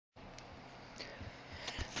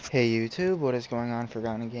Hey YouTube, what is going on?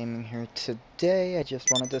 Forgotten Gaming here today. I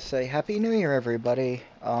just wanted to say Happy New Year, everybody.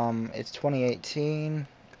 It's 2018.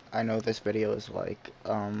 I know this video is like,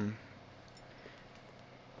 a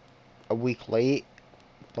week late,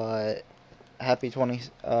 but happy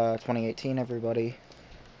 2018, everybody.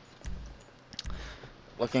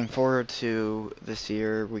 Looking forward to this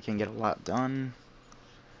year. We can get a lot done.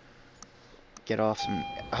 Get off some...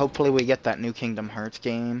 Hopefully we get that new Kingdom Hearts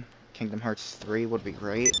game. Kingdom Hearts 3 would be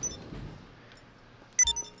great.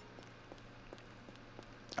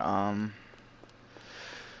 I'm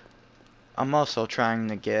also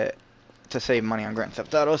trying to save money on Grand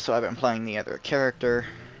Theft Auto, so I've been playing the other character,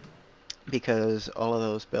 because all of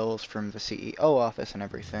those bills from the CEO office and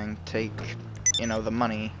everything take, you know, the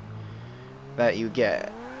money that you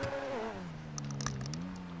get.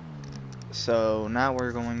 So now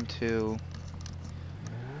we're going to...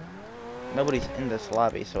 Nobody's in this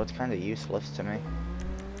lobby, so it's kind of useless to me.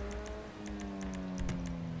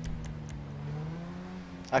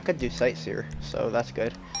 I could do Sightseer, so that's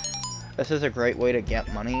good. This is a great way to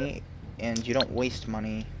get money, and you don't waste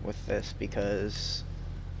money with this because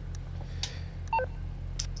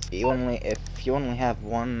if you only have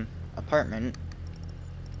one apartment,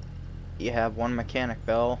 you have one mechanic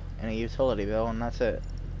bill and a utility bill, and that's it.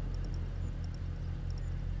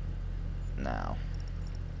 Now,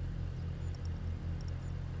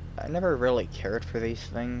 I never really cared for these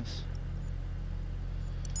things.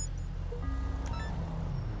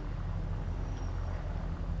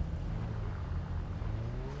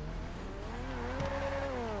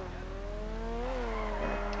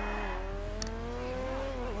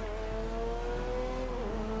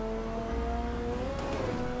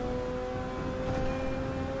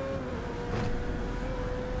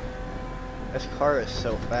 This car is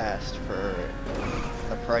so fast for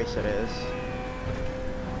the price it is.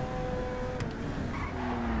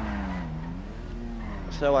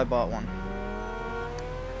 So I bought one.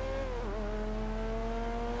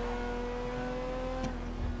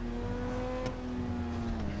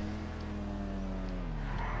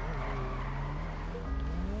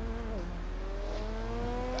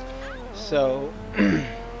 So,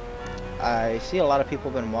 I see a lot of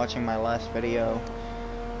people have been watching my last video,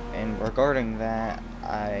 and regarding that,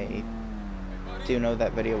 I do know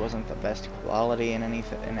that video wasn't the best quality and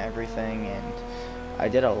everything, and I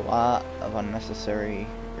did a lot of unnecessary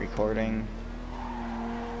recording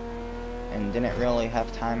and didn't really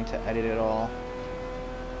have time to edit it all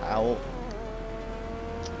out.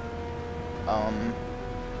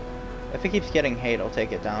 If it keeps getting hate, I'll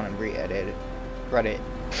take it down and re-edit the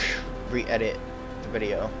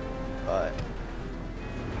video, but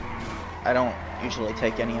I don't usually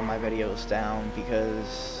take any of my videos down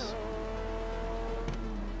because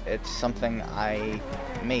it's something I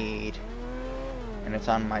made and it's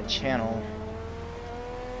on my channel.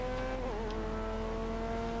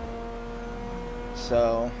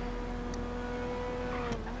 So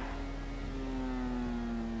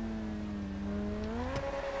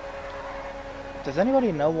does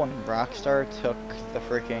anybody know when Rockstar took the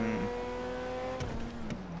freaking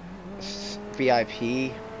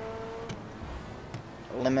VIP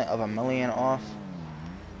limit of 1 million off?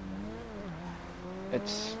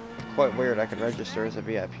 It's quite weird. I could register as a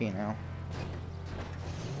VIP now.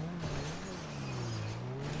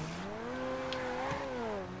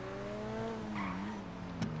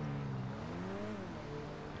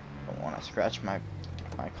 Don't want to scratch my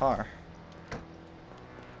car.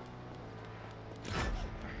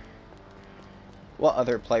 What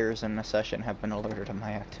other players in the session have been alerted to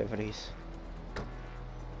my activities?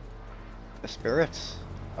 The spirits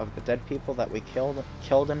of the dead people that we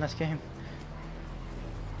killed in this game.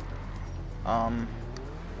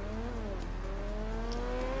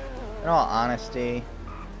 In all honesty,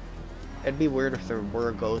 it'd be weird if there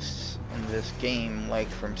were ghosts in this game, like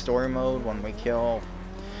from story mode when we kill,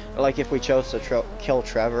 like if we chose to kill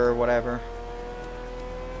Trevor or whatever.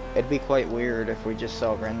 It'd be quite weird if we just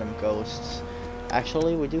saw random ghosts.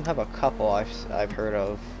 Actually, we do have a couple I've heard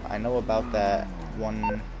of. I know about that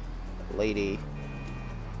one lady.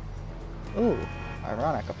 Ooh,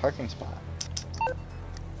 ironic, a parking spot.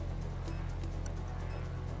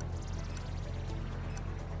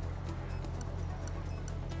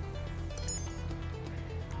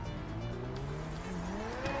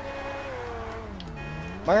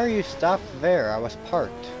 Why are you stopped there? I was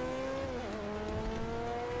parked.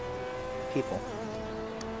 People.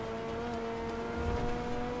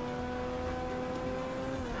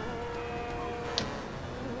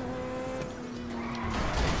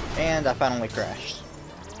 And I finally crashed.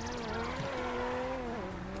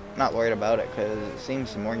 Not worried about it, because it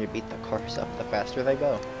seems the more you beat the cars up, the faster they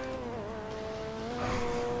go.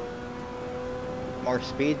 More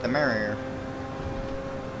speed, the merrier.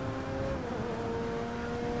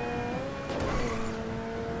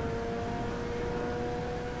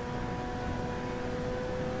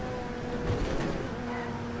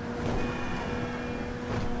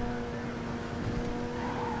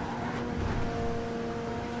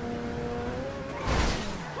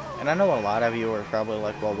 And I know a lot of you are probably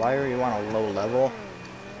like, well, why are you on a low level?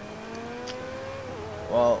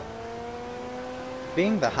 Well,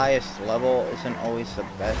 being the highest level isn't always the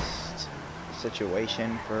best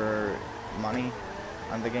situation for money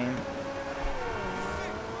on the game.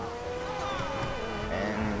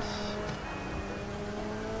 And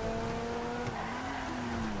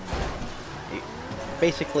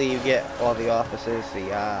basically you get all the offices, the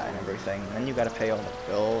yacht, and everything, and then you gotta pay all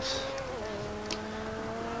the bills.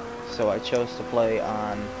 So I chose to play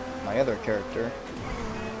on my other character.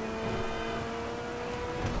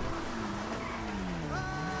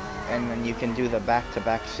 And then you can do the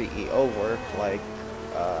back-to-back CEO work, like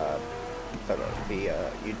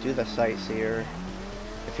you do the Sightseer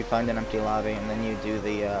if you find an empty lobby, and then you do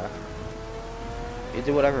the you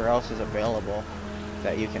do whatever else is available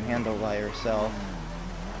that you can handle by yourself.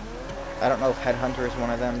 I don't know if Headhunter is one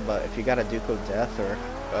of them, but if you got a Duke of Death or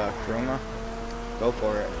Kuruma, go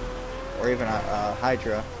for it. Or even a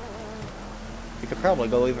Hydra. You could probably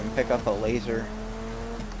go even pick up a laser.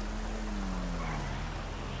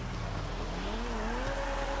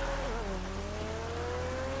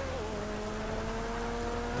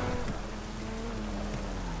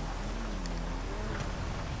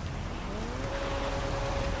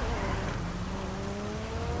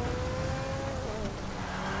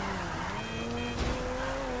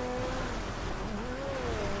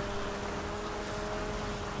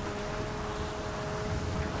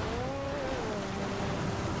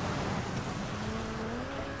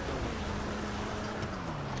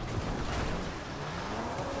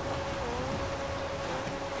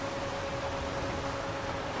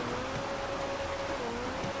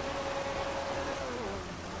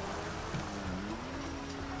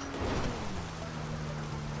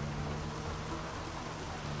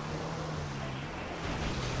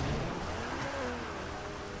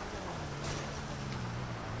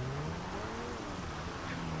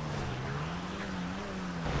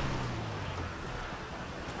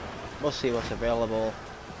 We'll see what's available,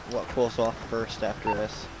 what pulls off first after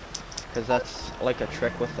this, because that's like a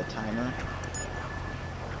trick with the timer.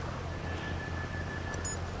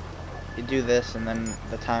 You do this and then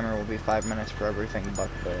the timer will be 5 minutes for everything but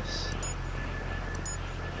this.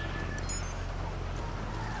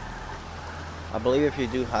 I believe if you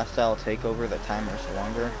do hostile takeover, the timer's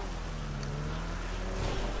longer.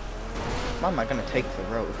 Why am I gonna take the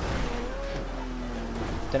road?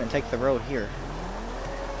 Didn't take the road here.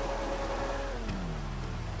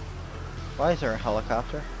 Why is there a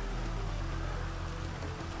helicopter?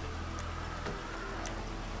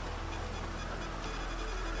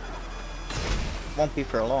 Won't be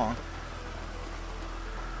for long.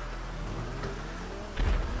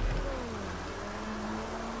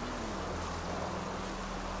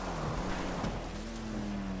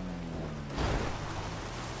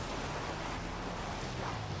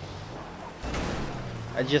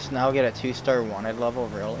 I just now get a 2-star wanted level,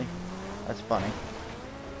 really? That's funny.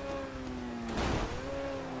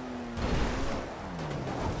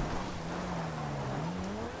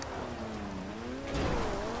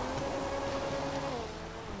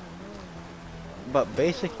 But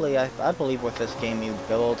basically, I believe with this game you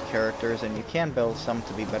build characters, and you can build some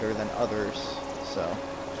to be better than others, so.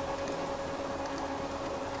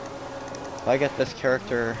 If I get this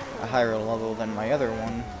character a higher level than my other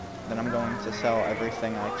one, then I'm going to sell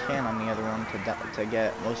everything I can on the other one to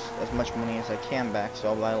get as much money as I can back, so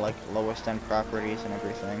I'll buy like lowest end properties and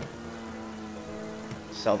everything.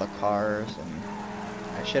 Sell the cars, and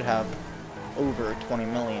I should have over 20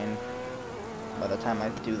 million by the time I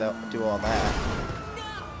do all that.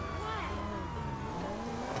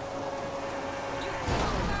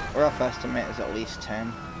 Rough estimate is at least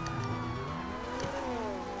 10.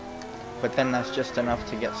 But then that's just enough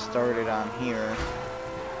to get started on here.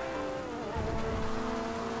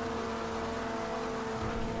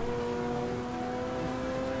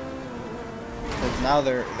 Because now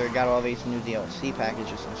they got all these new DLC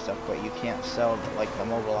packages and stuff, but you can't sell like the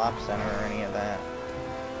mobile ops center or any of that.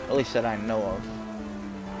 At least that I know of.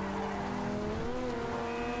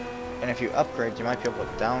 And if you upgrade, you might be able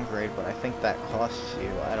to downgrade, but I think that costs you,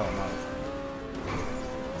 I don't know.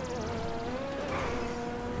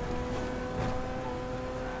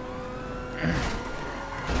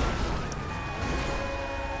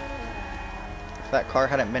 If that car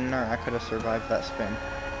hadn't been there, I could have survived that spin.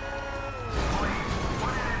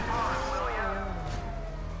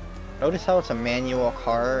 Notice how it's a manual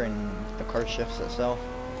car and the car shifts itself.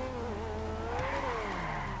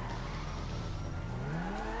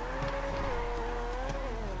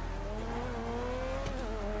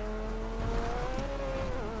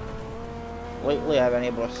 Lately I've been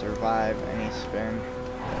able to survive any spin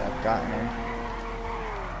that I've gotten in.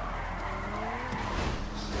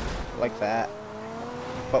 Like that.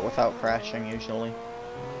 But without crashing usually.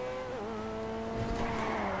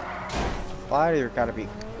 Why has there gotta be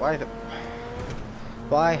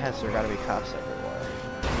cops everywhere?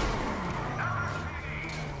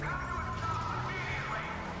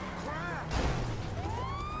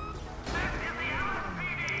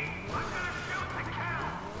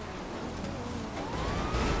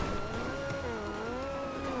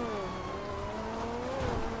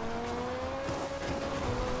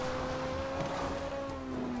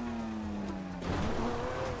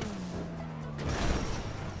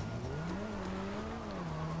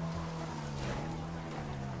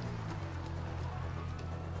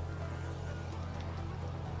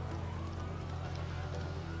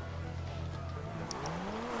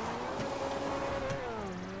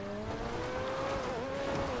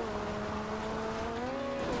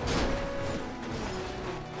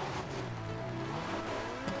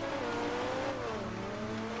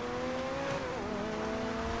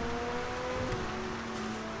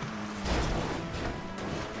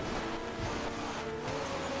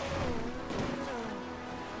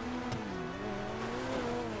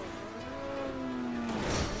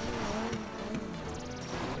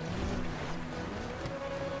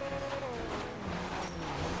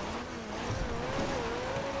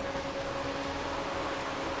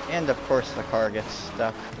 And of course the car gets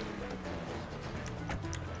stuck.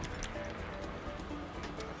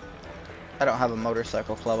 I don't have a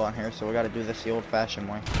motorcycle club on here, so we gotta do this the old-fashioned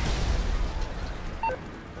way.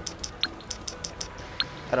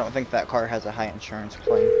 I don't think that car has a high insurance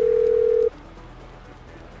claim.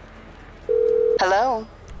 Hello,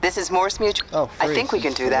 this is Morse Mutual. Oh, I think we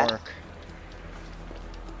can do that. Work.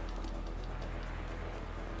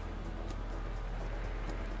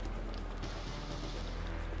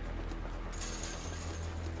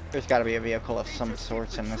 There's got to be a vehicle of some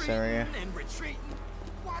sorts in this area.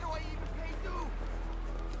 Why do I even pay due?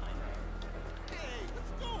 Hey,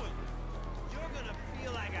 what's going? You're gonna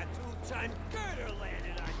feel like a two-ton girder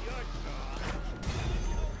landed on your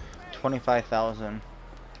jaw. 25,000.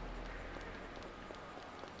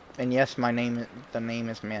 And yes, the name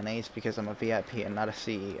is Mayonnaise because I'm a VIP and not a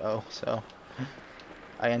CEO, so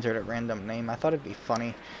I entered a random name. I thought it'd be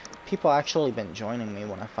funny. People actually been joining me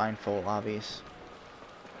when I find full lobbies.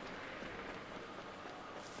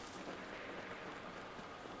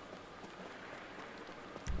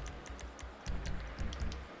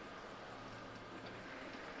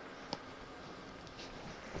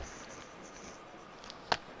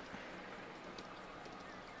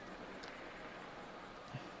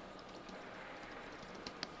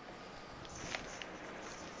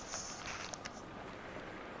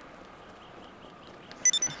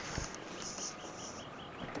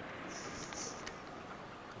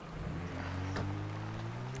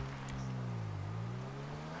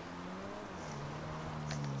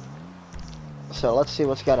 So let's see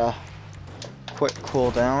what's got a quick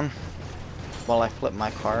cooldown while I flip my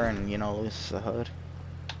car and, you know, lose the hood.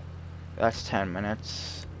 That's 10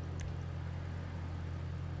 minutes.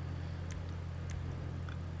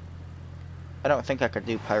 I don't think I could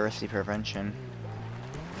do piracy prevention.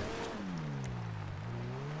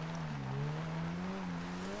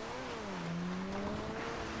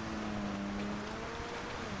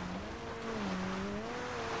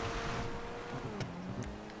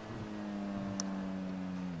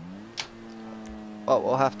 Well,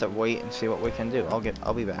 we'll have to wait and see what we can do.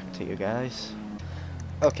 I'll be back to you guys.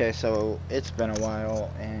 Okay, so it's been a while,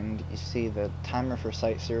 and you see the timer for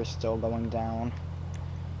Sightseer is still going down.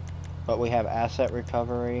 But we have asset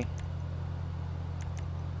recovery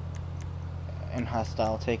and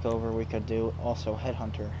hostile takeover we could do. Also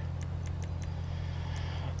headhunter.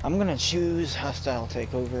 I'm gonna choose hostile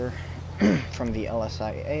takeover from the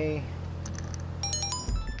LSIA.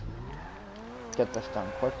 Get this done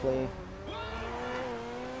quickly.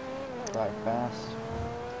 Drive fast.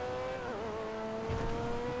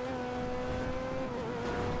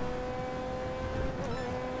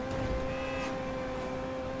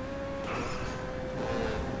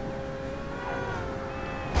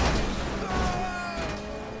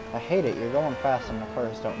 I hate it, you're going fast and the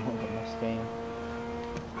cars don't move in this game.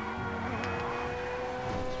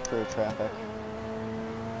 It's through traffic.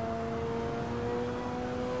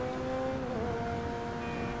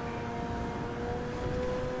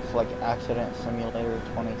 stuff like Accident Simulator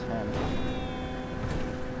 2010.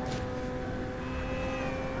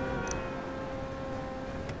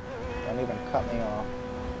 Don't even cut me off.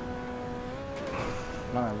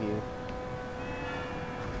 None of you.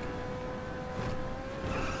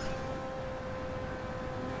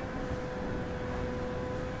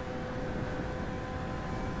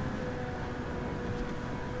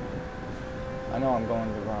 I know I'm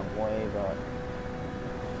going the wrong way, but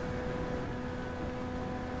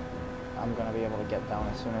I'm gonna be able to get down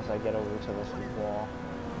as soon as I get over to this wall.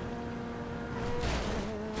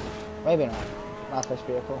 Maybe not. Not this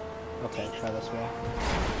vehicle. Okay, try this wall.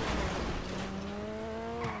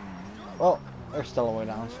 Well, they're still a way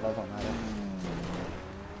down, so that don't matter.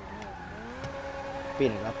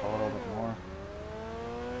 Beat it up a little bit more.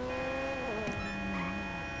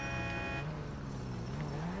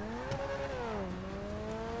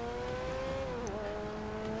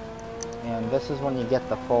 And this is when you get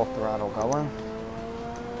the full throttle going.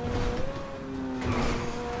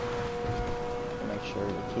 Make sure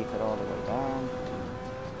you keep it all the way down.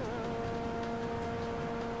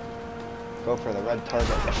 Go for the red target.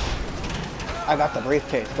 I got the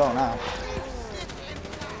briefcase, go now.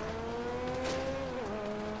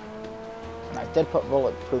 And I did put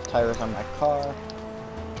bulletproof tires on my car.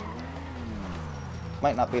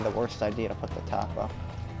 Might not be the worst idea to put the top up.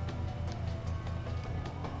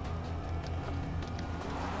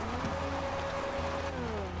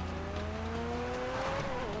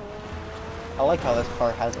 I like how this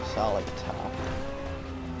car has a solid top.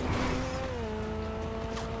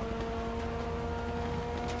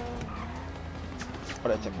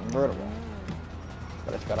 But it's a convertible.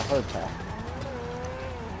 But it's got a hard top.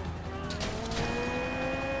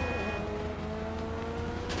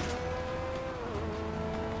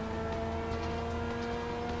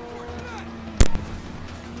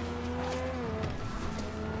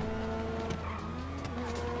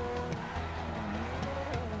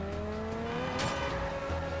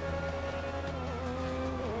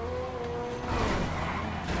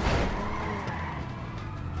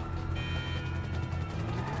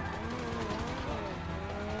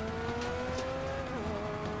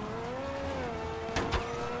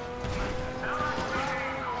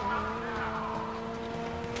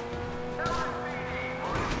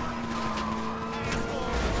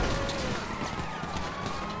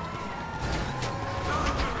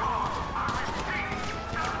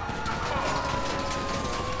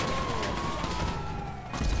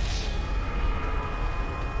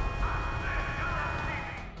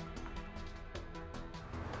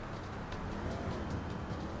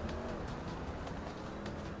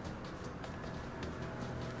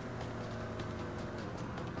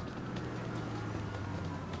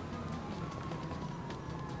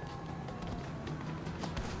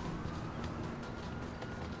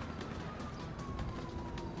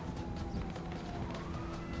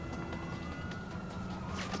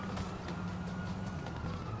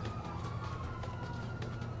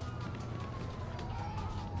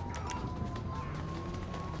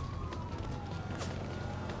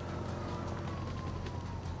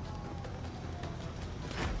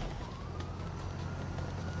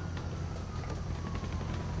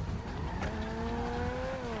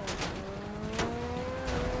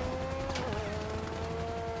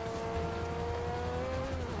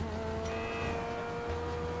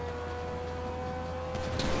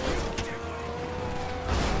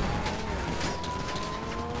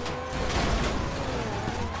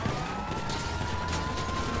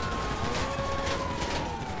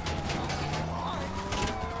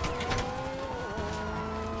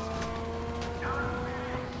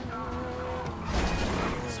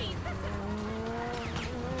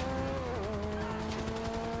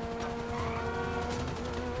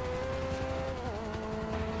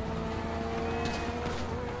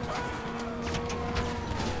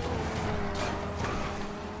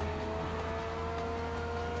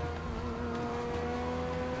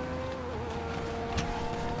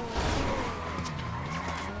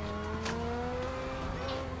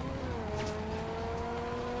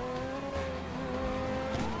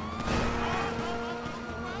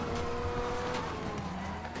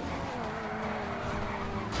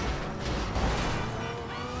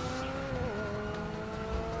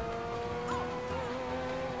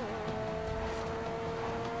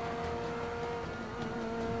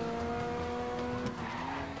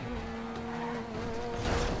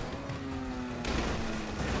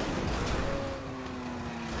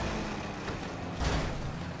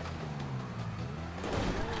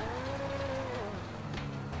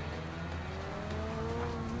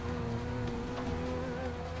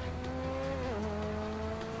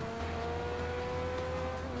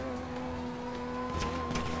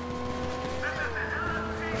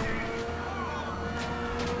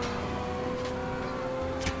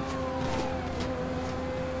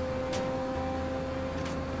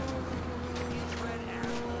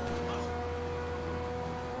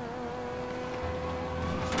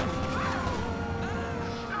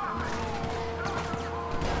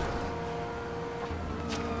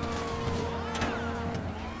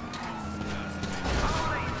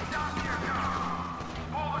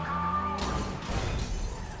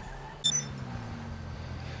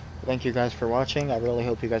 thank you guys for watching. I really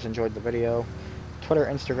hope you guys enjoyed the video. Twitter,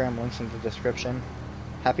 Instagram, links in the description.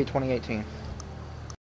 Happy 2018.